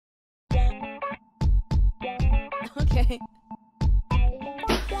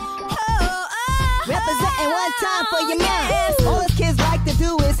Representing one time for your man. All us kids like to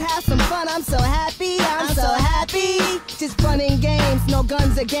do is have some fun. I'm so happy, I'm so happy. Just fun and games, no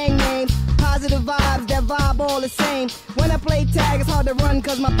guns or gang names. Positive vibes, that vibe all the same. When I play tag, it's hard to run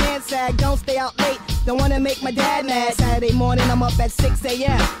cause my pants sag. Don't stay out late, don't wanna make my dad mad. Saturday morning, I'm up at 6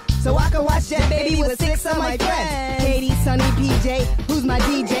 a.m. so I can watch that baby with 6 of my friends. Katy, Sunny, PJ, who's my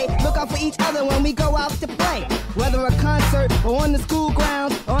DJ? Look out for each other when we go out to play. Whether a concert or on the school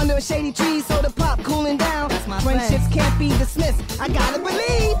grounds or under a shady tree, so the pop cooling down. Friendships can't be dismissed. I gotta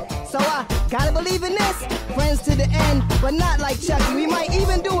believe, so I gotta believe in this. Friends to the end, but not like Chucky. We might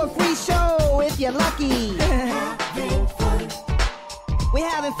even do a free show if you're lucky. We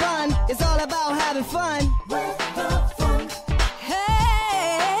having fun. It's all about having fun.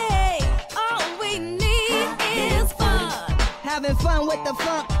 Having fun with the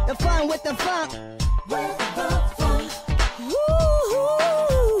funk, the fun with the funk.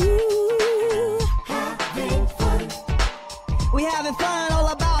 Having fun. We having fun, all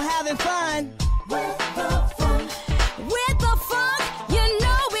about having fun. With the funk, you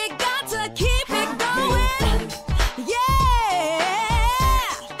know we got to keep it going. Yeah,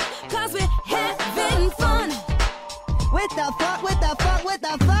 cause we're having fun. With the funk, with the funk, with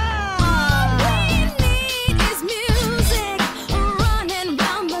the funk.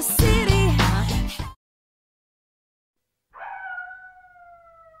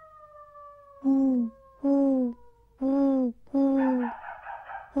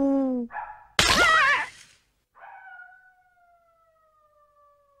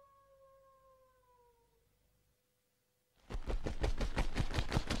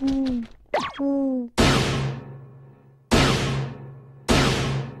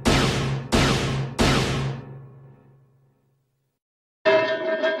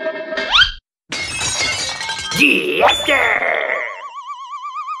 Gaster!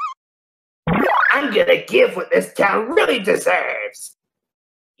 I'm gonna give what this town really deserves.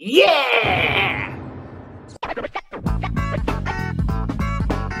 Yeah!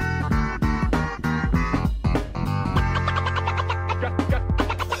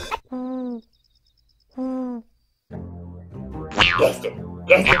 Gaster,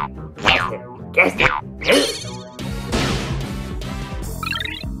 Gaster, Gaster, Gaster.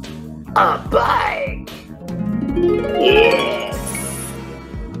 A bike! Yes!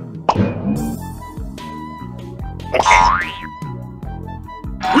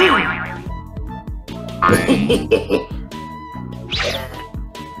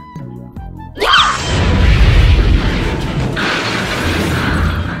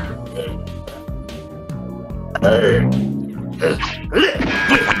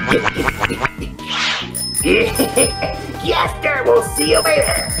 Gaster, we'll see you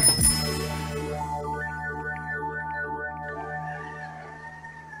later!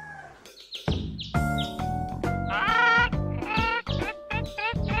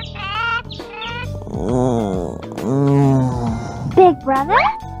 Big brother?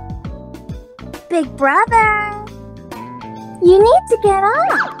 Big brother! You need to get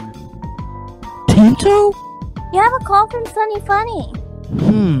up! Tinto? You have a call from Sunny Funny.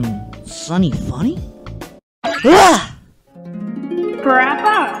 Sunny Funny? Ah!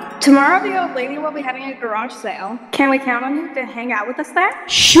 PaRappa, tomorrow the old lady will be having a garage sale. Can we count on you to hang out with us there?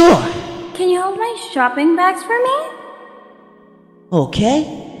 Sure! Can you hold my shopping bags for me?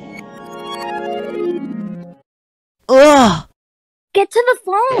 Okay. Ugh! Get to the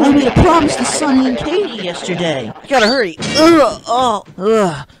phone! I made a promise to Sunny and Katy yesterday. I gotta hurry. Ugh! Oh!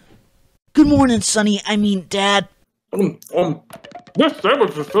 Ugh! Good morning, Sunny. I mean, Dad. This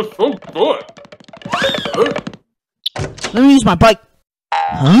sandwich is just so good. Let me use my bike.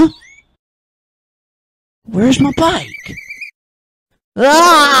 Huh? Where's my bike?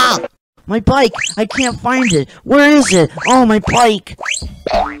 Ah! My bike! I can't find it. Where is it? Oh, my bike!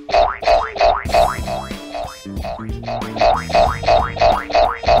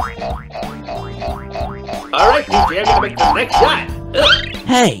 Alright, DJ, I'm gonna make the next shot.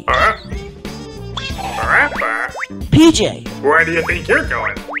 Hey! PaRappa? PJ! Where do you think you're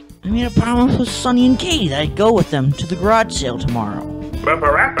going? I made a promise with Sunny and Katy that I'd go with them to the garage sale tomorrow. But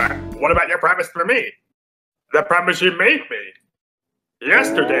PaRappa, what about your promise for me? The promise you made me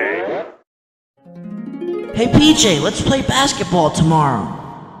yesterday. Hey PJ, let's play basketball tomorrow.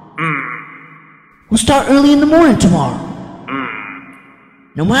 We'll start early in the morning tomorrow.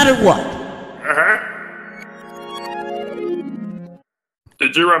 No matter what.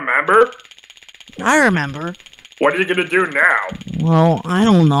 Did you remember? I remember. What are you gonna do now? Well, I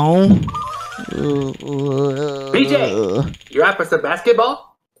don't know. PJ, you up for some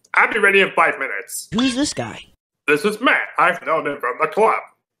basketball? I'll be ready in 5 minutes. Who's this guy? This is Matt. I've known him from the club.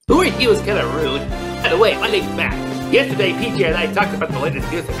 Who are you is kind of rude. By the way, my name's Matt. Yesterday, PJ and I talked about the latest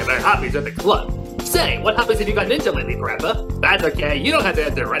music and our hobbies at the club. Say, what hobbies have you gotten into lately, PaRappa? That's okay, you don't have to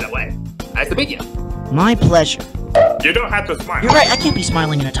answer right away. Nice to meet you. My pleasure. You don't have to smile. You're right, I can't be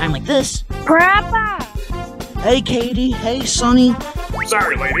smiling in a time like this. PaRappa! Hey, Katy. Hey, Sunny.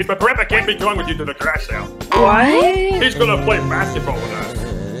 Sorry, ladies, but PaRappa can't be going with you to the garage sale. What? He's gonna play basketball with us.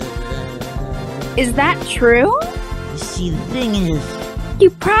 Is that true? You see, the thing is... You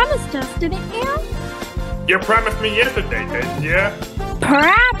promised us, didn't you? You promised me yesterday, didn't you?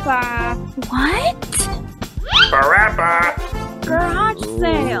 PaRappa! What? PaRappa! Garage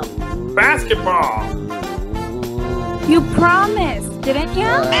sale. Basketball! You promised, didn't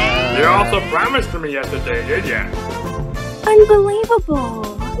you? You also promised to me yesterday, did ya?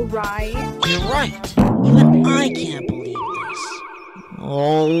 Unbelievable. Right? You're right. Even I can't believe this.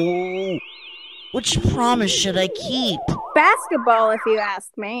 Oh... Which promise should I keep? Basketball, if you ask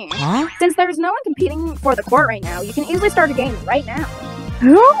me. Huh? Since there's no one competing for the court right now, you can easily start a game right now.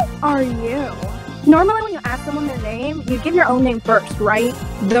 Who are you? Normally when you ask someone their name, you give your own name first, right?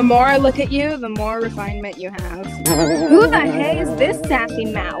 The more I look at you, the more refinement you have. Who the heck is this sassy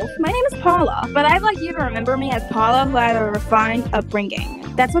mouth? My name is Paula, but I'd like you to remember me as Paula who had a refined upbringing.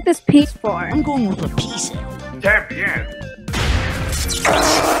 That's what this piece for. I'm going with a piece. Tap bien.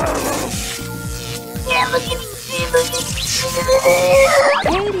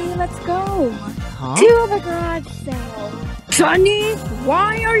 Katie, let's go. Huh? To the garage sale. Sunny,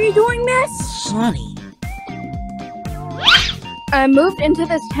 why are you doing this? Sunny. I moved into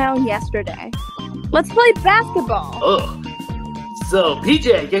this town yesterday. Let's play basketball. Oh. So,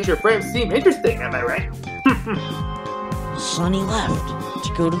 PJ, guess your friends seem interesting, am I right? Sunny left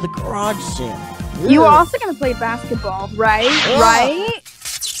to go to the garage sale. You Ugh. also gonna play basketball, right? Ugh. Right?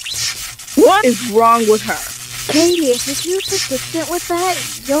 What is wrong with her? Katie, if you're too persistent with that,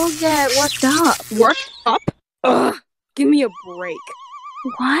 you'll get worked up. Worked up? Ugh, give me a break.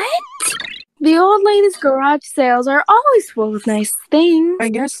 What? The old ladies' garage sales are always full of nice things. I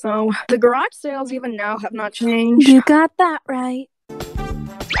guess so. The garage sales even now have not changed. You got that right.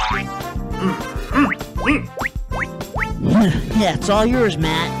 Yeah, it's all yours,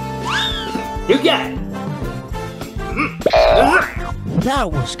 Matt. You got it. That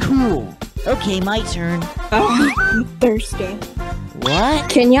was cool. Okay, my turn. Oh, I'm thirsty. What?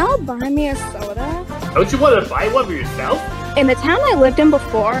 Can y'all buy me a soda? Don't you want to buy one for yourself? In the town I lived in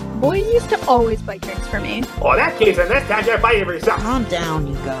before, boys used to always buy drinks for me. Well, in that case, then next time you buy it for yourself. Calm down,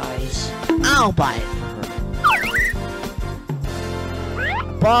 you guys. I'll buy it for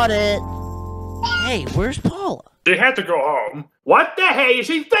her. Bought it. Hey, where's Paula? She had to go home. What the hell is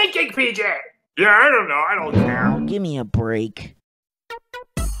she thinking, PJ? Yeah, I don't know. I don't care. Oh, give me a break.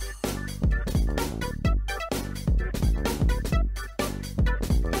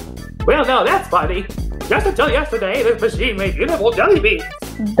 Well, now that's funny. Just until yesterday, this machine made beautiful jelly beans.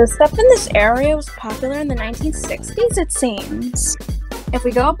 The stuff in this area was popular in the 1960s, it seems. If we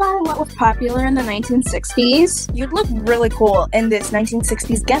go by what was popular in the 1960s, you'd look really cool in this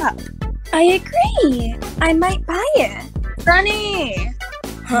 1960s getup. I agree. I might buy it. Sunny!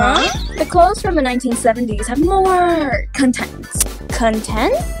 Huh? The clothes from the 1970s have more contents.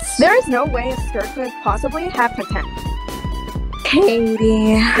 Contents? There is no way a skirt could possibly have content.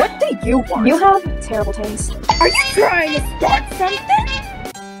 Katie. What do you want? You have terrible taste. Are you trying to start something?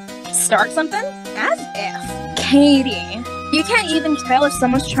 Start something? As if. Katie. You can't even tell if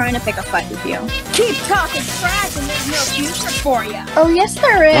someone's trying to pick a fight with you. Keep talking trash and there's no future for you. Oh, yes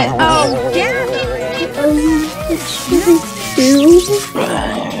there is. Oh, yeah there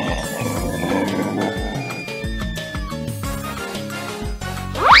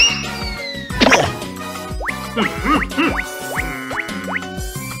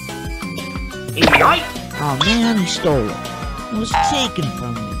Yoink! Oh man, he stole it. It was taken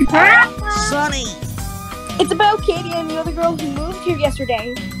from me. Sunny! It's about Katie and the other girl who moved here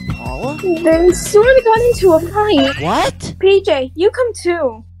yesterday. Paula? They sort of got into a fight. What? PJ, you come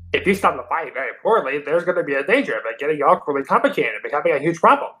too. If you stop the fight very poorly, there's going to be a danger of it getting awkwardly complicated and becoming a huge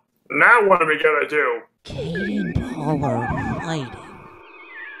problem. Now what are we gonna do? Katy and Paula are fighting.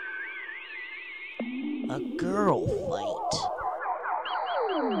 A girl fight.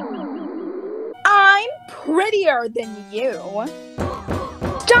 I'm prettier than you.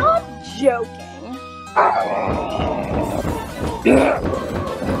 Stop joking.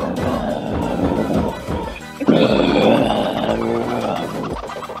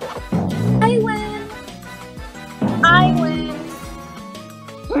 I win. I win.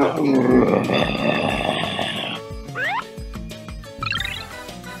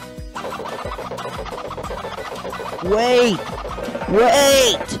 Wait!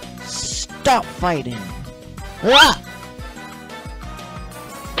 Wait! Stop fighting! Ah!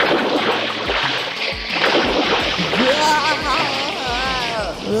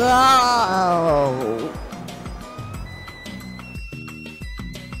 Oh.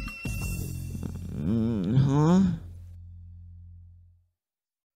 Huh?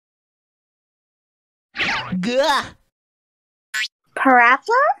 Gah!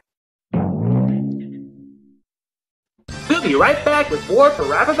 PaRappa? We'll be right back with more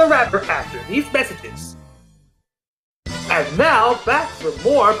PaRappa the Rapper after these messages. And now, back for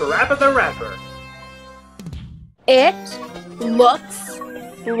more PaRappa the Rapper. It looks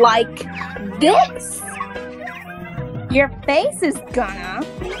like this. Your face is gonna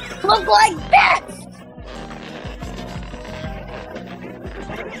look like this.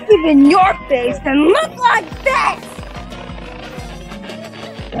 Even your face can look like this.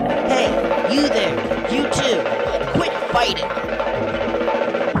 Hey, you there! You too! Quit fighting!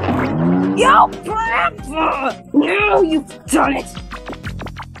 Yo, PaRappa! Now you've done it.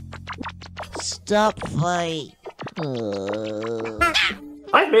 Stop fight.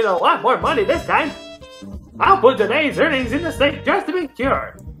 I've made a lot more money this time. I'll put today's earnings in the safe just to be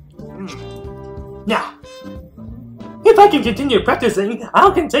sure. Now, if I can continue practicing,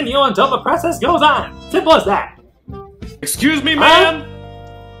 I'll continue until the process goes on. Simple as that. Excuse me, ma'am?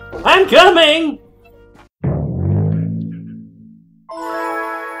 I'm coming!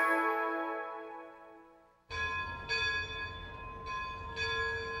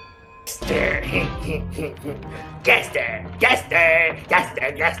 Gaster! Gaster!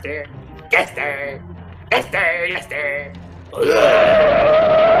 Gaster! Gaster! Gaster! Gaster!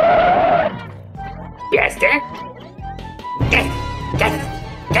 Gaster! Gaster!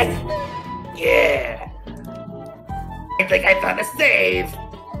 Gaster! Yeah! I think I found a save!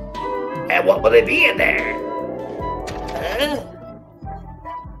 And what will it be in there? Huh?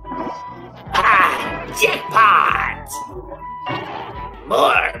 Ah! Jackpot!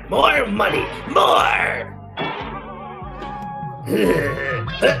 More money! More!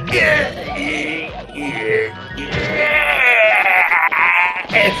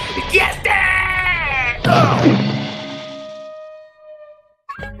 Gaster! Oh.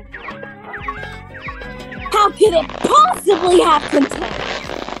 How could it possibly have contained?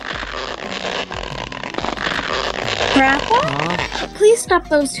 PaRappa? Please stop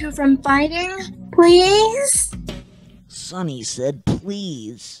those two from fighting, please? Sunny said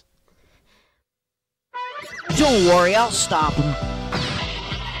please. Don't worry, I'll stop him.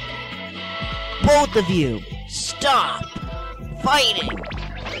 Both of you, stop fighting.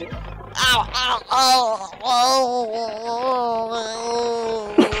 Ow, ow, ow,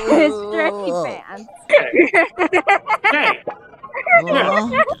 Stretchy pants. Hey!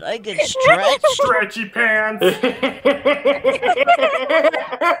 Did I get stretched? Stretchy pants.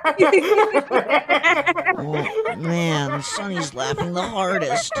 Oh, man, Sunny's laughing the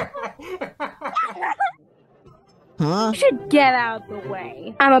hardest. Huh? You should get out of the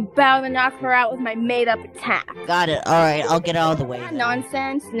way. I'm about to knock her out with my made-up attack. Got it. Alright, I'll get out of the way. That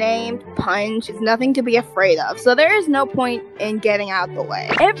nonsense named Punch is nothing to be afraid of, so there is no point in getting out of the way.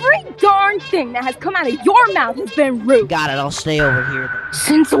 Every darn thing that has come out of your mouth has been rude. Got it. I'll stay over here.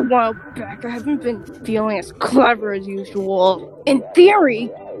 Since a while back, I haven't been feeling as clever as usual. In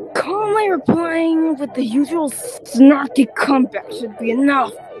theory, calmly replying with the usual snarky comeback should be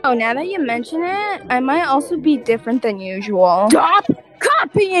enough. Oh, now that you mention it, I might also be different than usual. Stop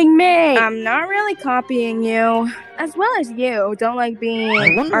copying me! I'm not really copying you. As well as you, don't like being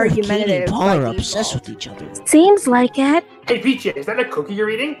I wonder if Katy argumentative. and Paula are by obsessed default. with each other. Seems like it. Hey, Peachy, is that a cookie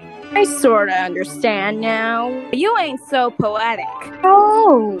you're eating? I sorta understand now. You ain't so poetic.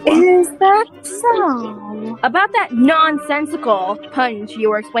 Oh, is that so? About that nonsensical punch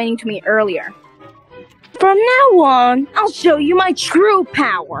you were explaining to me earlier. From now on, I'll show you my true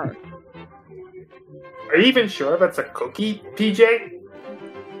power. Are you even sure that's a cookie, PJ?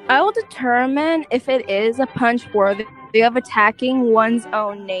 I will determine if it is a punch worthy of attacking one's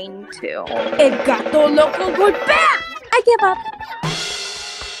own name too. It got the local good back! I give up.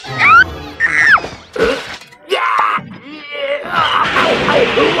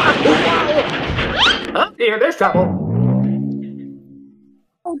 Oh dear, there's trouble.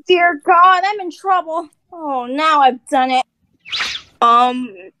 Oh dear God, I'm in trouble. Oh, now I've done it.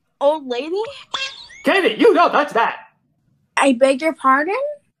 Old lady? Katy, you don't touch that! I beg your pardon?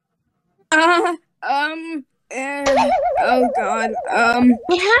 Oh God,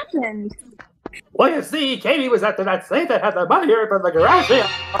 what happened? Well, you see, Katy was after that safe that had the money here from the garage sale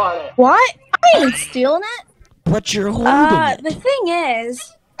on it. What? I ain't stealing it. But you're holding it. The thing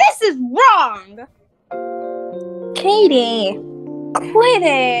is, this is wrong! Katie, quit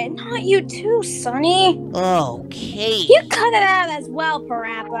it. Not you too, Sunny. Oh, Kate. You cut it out as well,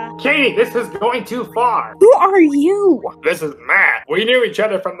 PaRappa. Katie, this is going too far. Who are you? This is Matt. We knew each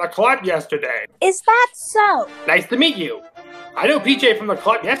other from the club yesterday. Is that so? Nice to meet you. I knew PJ from the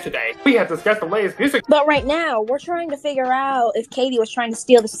club yesterday. We have discussed the latest music. But right now, we're trying to figure out if Katie was trying to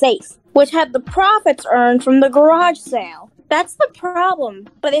steal the safe, which had the profits earned from the garage sale. That's the problem.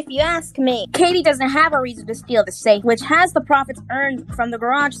 But if you ask me, Katie doesn't have a reason to steal the safe, which has the profits earned from the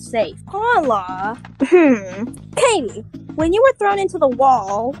garage safe. Paula. Katie, when you were thrown into the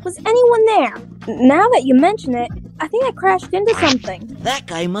wall, was anyone there? Now that you mention it, I think I crashed into something. That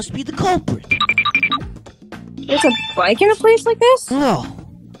guy must be the culprit. There's a bike in a place like this? Oh,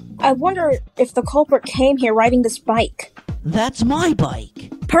 I wonder if the culprit came here riding this bike. that's my bike.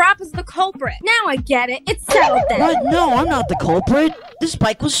 PaRappa's the culprit. Now I get it. It's settled then. What? No, I'm not the culprit. This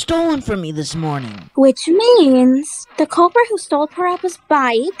bike was stolen from me this morning. Which means the culprit who stole PaRappa's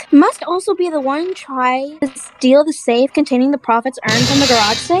bike must also be the one who tried to steal the safe containing the profits earned from the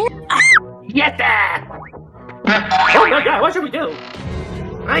garage sale? Yes, sir! Oh my god, what should we do?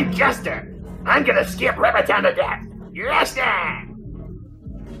 I'm Gaster. I'm gonna skip PaRappa Town to death. Yes, sir!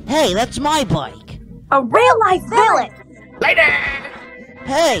 Hey, that's my bike. A real-life villain! Later!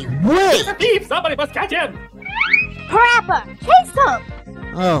 Hey, He's wait! a thief! Somebody must catch him! PaRappa, chase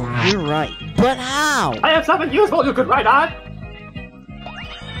him! Oh, you're right. But how? I have something useful you could ride on!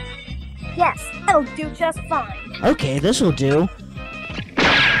 Yes, that'll do just fine. Okay, this'll do.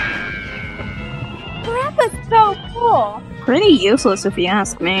 PaRappa's so cool. Pretty useless if you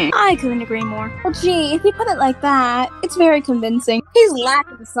ask me. I couldn't agree more. Well, gee, if you put it like that, it's very convincing. He's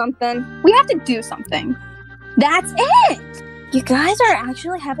lacking something. We have to do something. That's it! You guys are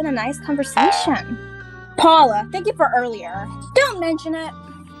actually having a nice conversation. Paula, thank you for earlier. Don't mention it.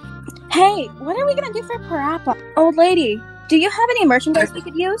 Hey, what are we gonna do for PaRappa? Old lady, do you have any merchandise we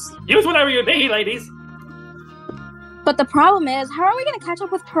could use? Use whatever you need, ladies! But the problem is, how are we gonna catch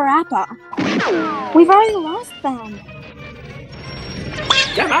up with PaRappa? We've already lost them.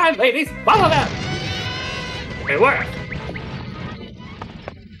 Come on, ladies! Follow them! It worked.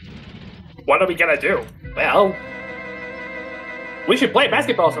 What are we gonna do? Well, we should play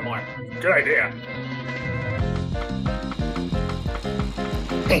basketball some more. Good idea.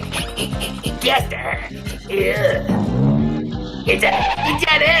 Gaster! It's a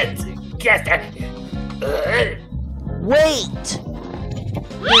dead end! Gaster! Wait!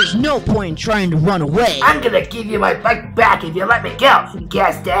 There's no point in trying to run away. I'm gonna give you my bike back if you let me go,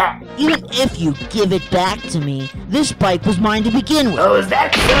 Gaster! Even if you give it back to me, this bike was mine to begin with. Oh, is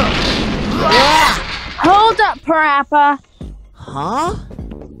that so? Ah! Hold up, PaRappa. Huh?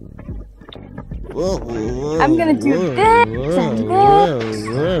 I'm gonna do this and this.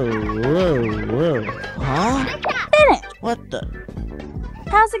 Huh? Finish. What the?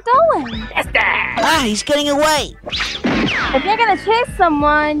 How's it going? Gaster! Ah, he's getting away! If you're gonna chase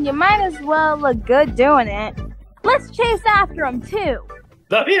someone, you might as well look good doing it. Let's chase after him, too.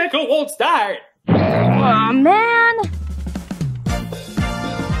 The vehicle won't start! Aw, man.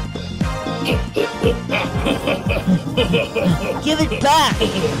 Give it back!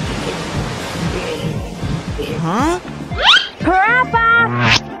 Huh?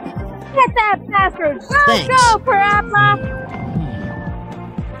 PaRappa! Get that bastard! Go, Thanks. go, PaRappa!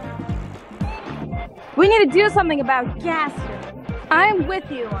 We need to do something about Gaster. I'm with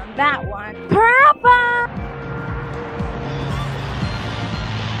you on that one. PaRappa!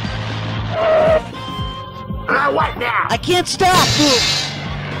 What now? I can't stop!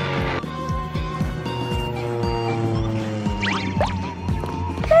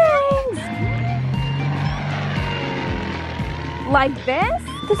 Thanks! Like this?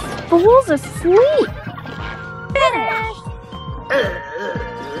 This fool's asleep. Finished!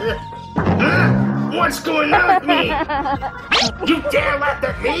 What's going on with me? You dare laugh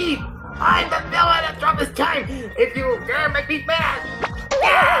at me? I'm the villain of Trump's time. If you dare make me mad.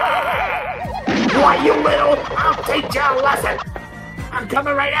 Why, you little, I'll teach you a lesson. I'm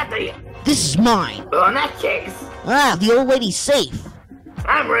coming right after you. This is mine! Well, in that case, Ah, the old lady's safe!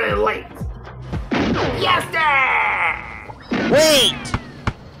 I'm running late. Yes, sir! Wait!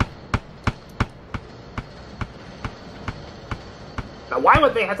 Now, why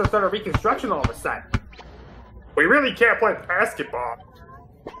would they have to start a reconstruction all of a sudden? We really can't play basketball.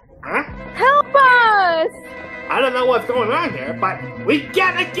 Huh? Help us! I don't know what's going on here, but we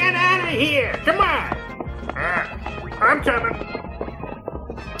gotta get out of here! Come on! I'm coming.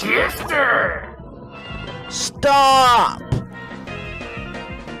 Gaster! Stop!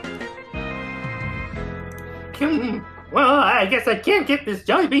 Well, I guess I can't get this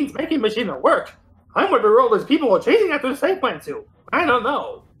jelly beans making machine to work. I'm wondering where all those people are chasing after the safe went to. I don't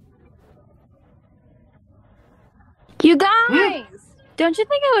know. You guys, don't you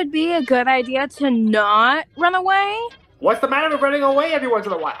think it would be a good idea to not run away? What's the matter with running away every once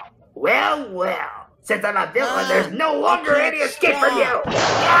in a while? Well. Since I'm a villain, there's no longer any escape from you.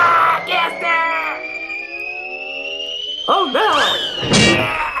 Ah, Gaster! Oh no!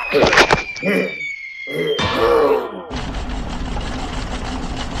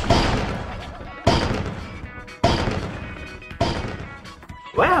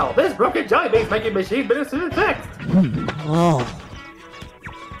 Wow, this broken jelly bean making machine been instant effect. Oh.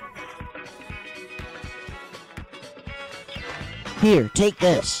 Here, take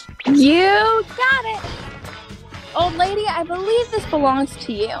this. You got it. Old lady, I believe this belongs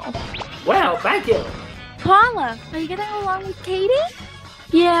to you. Wow, thank you. Paula, are you getting along with Katy?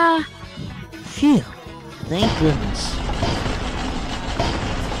 Yeah. Phew. Thank goodness.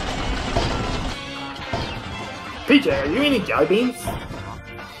 PJ, are you eating jelly beans?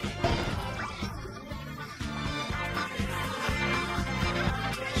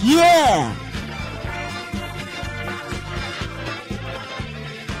 Yeah!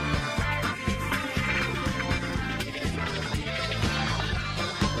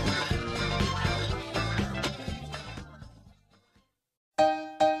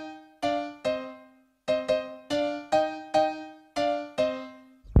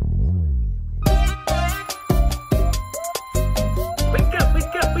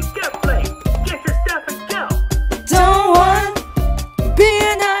 Wake up, Blake. Get your stuff and go. Don't want be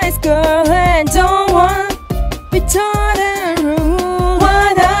a nice girl and don't want be taught and rude.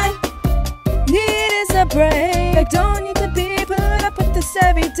 What I need is a break. I don't need to be put up with this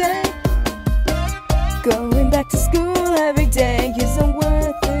every day. Going back to school every day isn't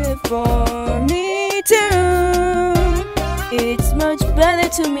worth it for me too. It's much better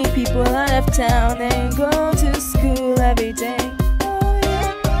to meet people out of town than go to school every day.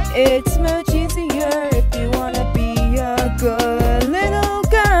 It's much easier if you wanna be a good little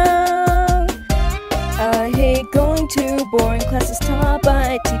girl. I hate going to boring classes taught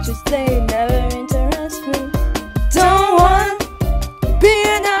by teachers, they never interest me. Don't want be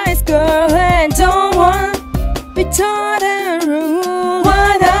a nice girl and don't want be taught and rude.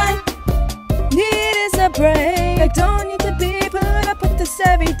 What I need is a break. I don't need to be put up with this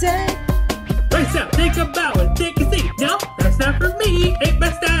every day. Race out, take a bow and take a seat. No, that's not for me. Ain't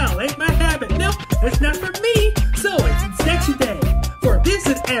my style, ain't my habit. No, that's not for me. So it's inspection day. For this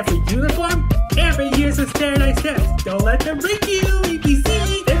and every uniform, every year's a standardized test. Don't let them break you.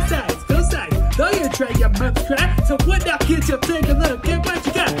 ABC, then sides, go sides. Though you try your mom's cry. So what now, kids? You'll take a look at what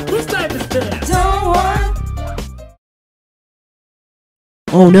you got. Whose life is this? Don't want.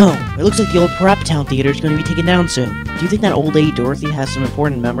 Oh no, it looks like the old PaRappa Town theater is going to be taken down soon. Do you think that old lady Dorothy has some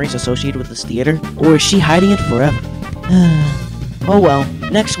important memories associated with this theater? Or is she hiding it forever? Oh well,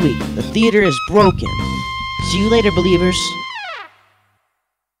 next week, the theater is broken. See you later, believers.